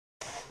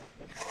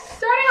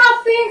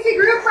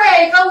Group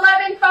break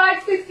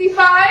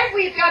 11,565.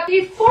 We've got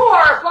the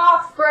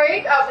 4-box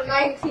break of the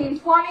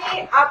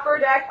 1920 Upper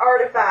Deck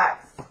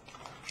Artifacts.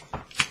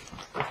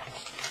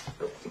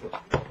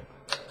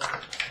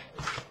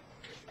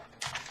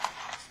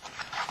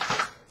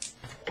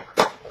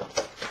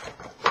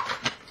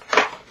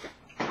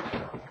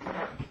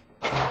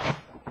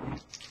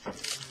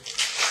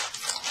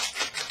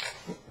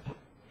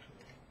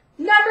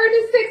 Number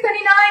to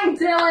 699,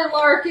 Dylan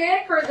Larkin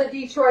for the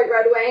Detroit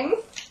Red Wings.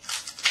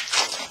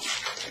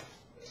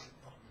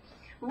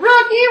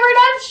 Rookie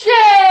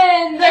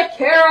redemption, the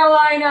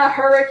Carolina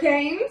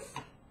Hurricanes.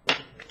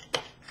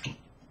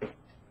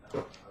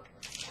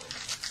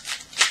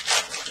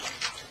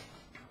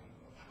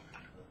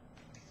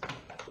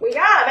 We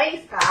got a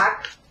base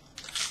pack.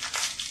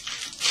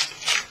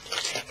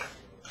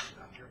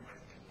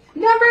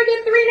 Number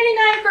to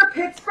 399 for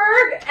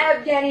Pittsburgh,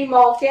 Evgeny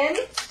Malkin.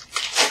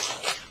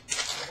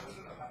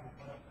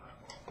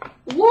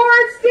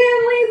 Lord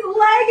Stanley's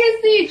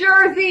legacy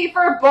jersey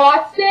for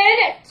Boston,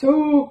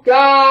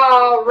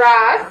 Tuukka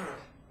Rask.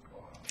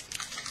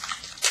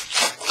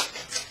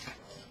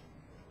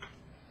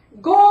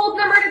 Gold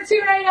number to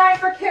 299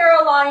 for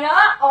Carolina,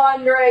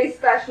 Andrei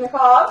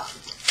Svechnikov.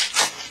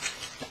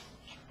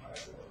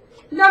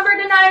 Number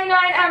to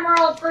 99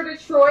 emerald for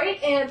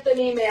Detroit,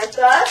 Anthony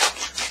Mantha.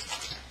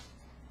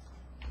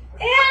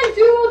 And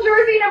dual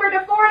jersey number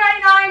to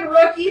 499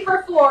 rookie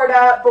for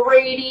Florida,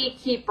 Brady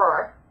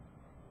Keeper.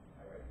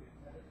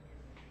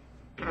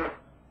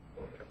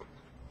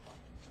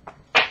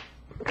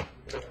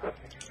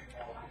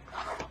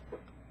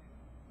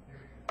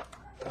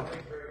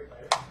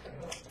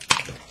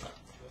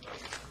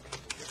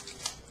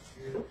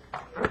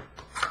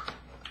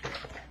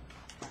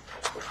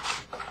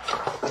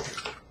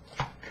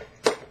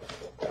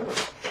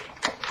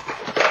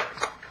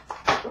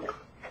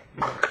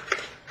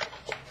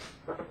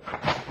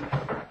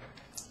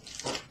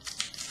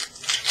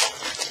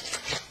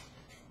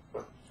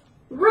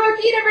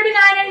 Rookie number to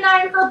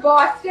 999 for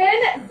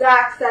Boston,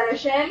 Zach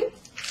Senyshyn.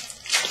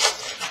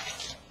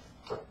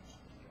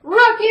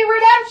 Rookie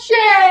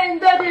redemption,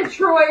 the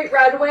Detroit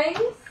Red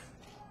Wings.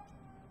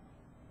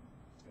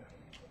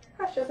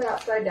 That's just an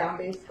upside down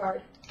base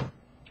card.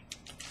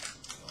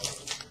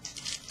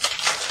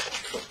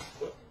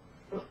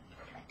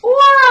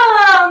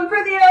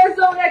 For the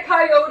Arizona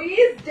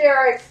Coyotes,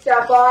 Derek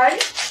Stepan.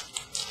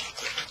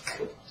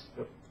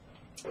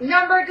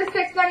 Number to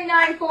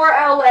 699 for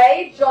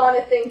LA,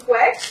 Jonathan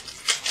Quick.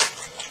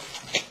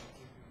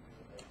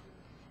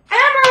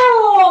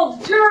 Emerald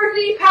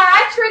jersey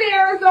patch for the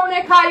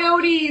Arizona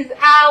Coyotes,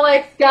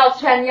 Alex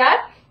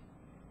Galchenyuk.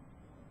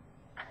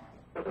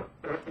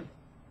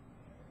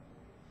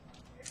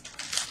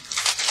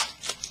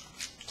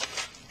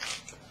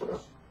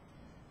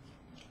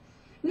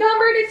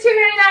 Number to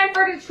 299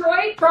 for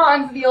Detroit,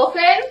 Franz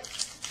Nielsen.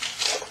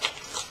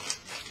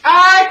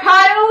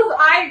 Kyle's,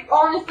 I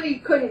honestly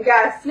couldn't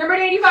guess. Number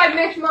 85,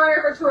 Mitch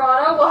Marner for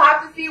Toronto. We'll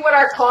have to see what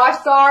our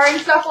costs are and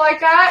stuff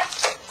like that.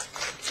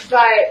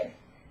 But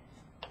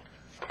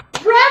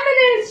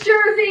Remnants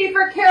jersey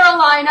for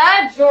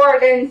Carolina,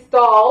 Jordan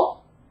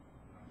Staal.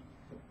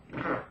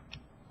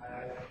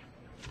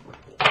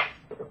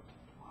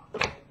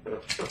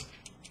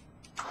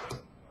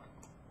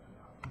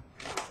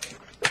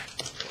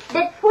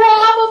 But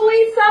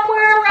probably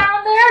somewhere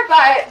around there,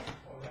 but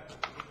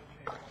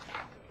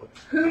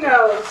who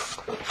knows?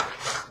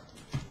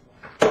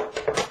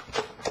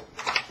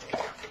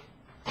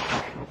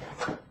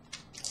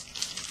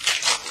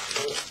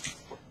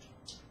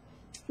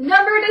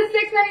 Number to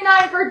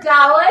 699 for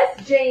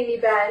Dallas, Jamie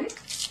Benn.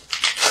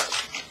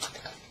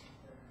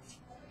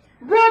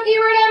 Rookie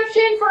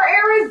redemption for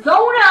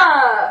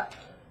Arizona.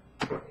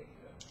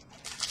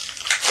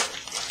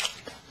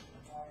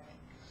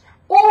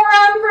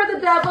 Orem for the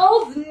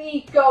Devils,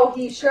 Nico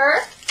Hischier.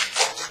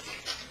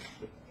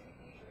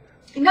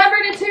 Number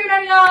to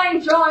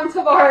 299, John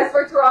Tavares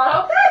for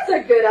Toronto. That's a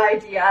good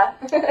idea.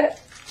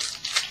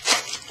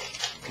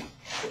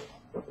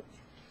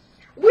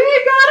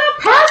 We've got a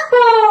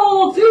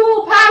purple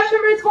dual patch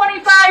number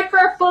 25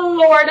 for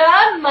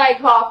Florida, Mike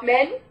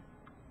Hoffman.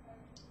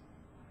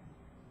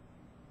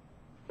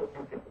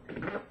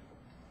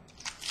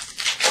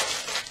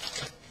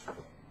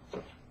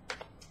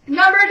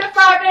 Number to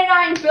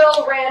 599,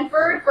 Bill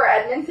Ranford for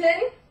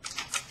Edmonton.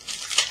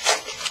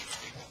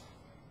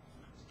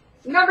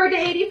 Number to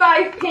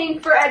 85,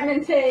 pink for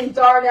Edmonton,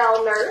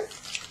 Darnell Nurse.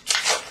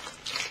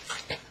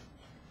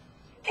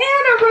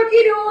 And a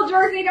rookie dual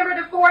jersey number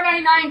to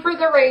 499 for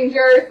the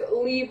Rangers,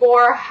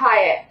 Libor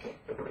Hayek.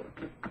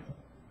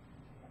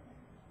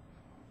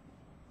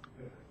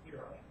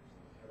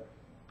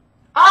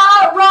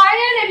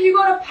 Ryan, if you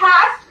go to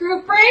past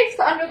group breaks,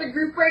 under the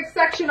group breaks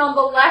section on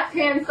the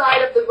left-hand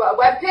side of the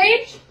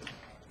webpage,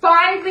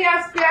 find the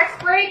SPX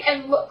break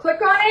and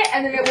click on it,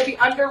 and then it will be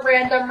under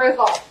random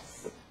results.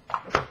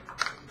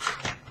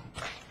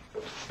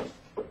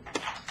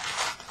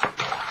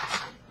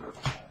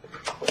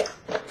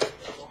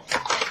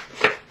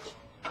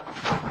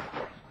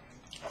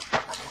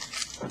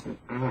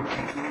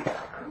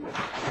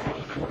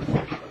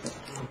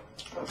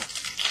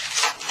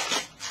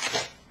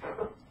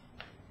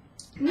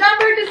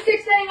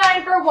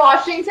 99 for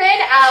Washington,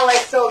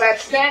 Alex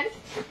Ovechkin.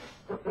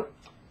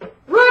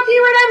 Rookie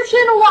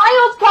Redemption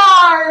Wild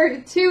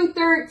Card,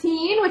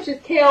 213, which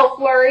is Cale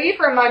Fleury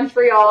for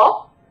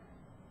Montreal.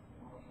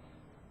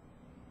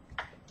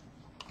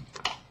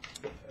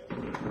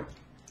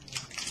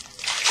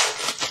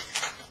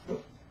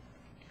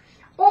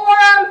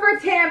 For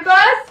Tampa,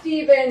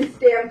 Steven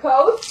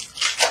Stamkos.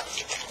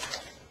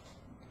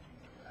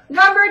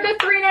 Numbered to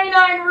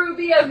 399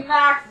 Ruby of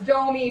Max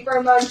Domi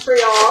for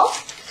Montreal.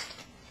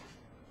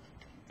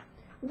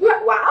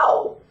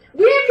 Wow.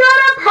 We've got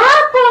a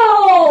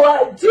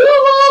purple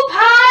dual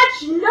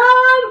patch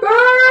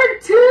number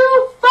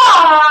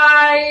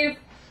 25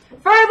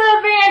 for the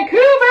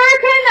Vancouver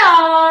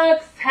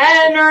Canucks,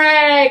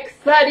 Henrik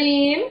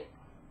Sedin.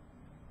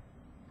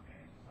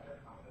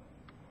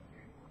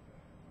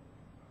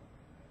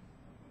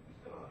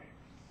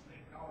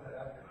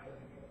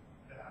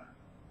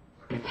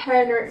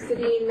 Henrik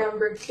Sedin,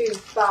 number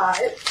 25.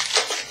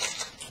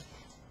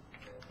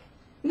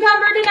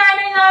 Number to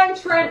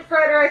 99, Trent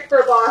Frederick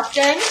for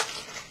Boston.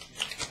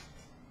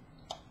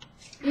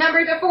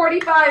 Number to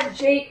 45,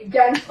 Jake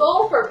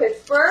Gensel for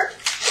Pittsburgh.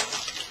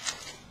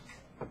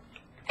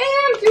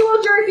 And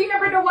dual jersey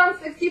number to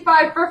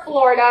 165 for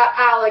Florida,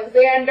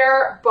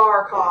 Alexander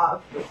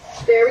Barkov.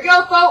 There we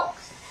go, folks.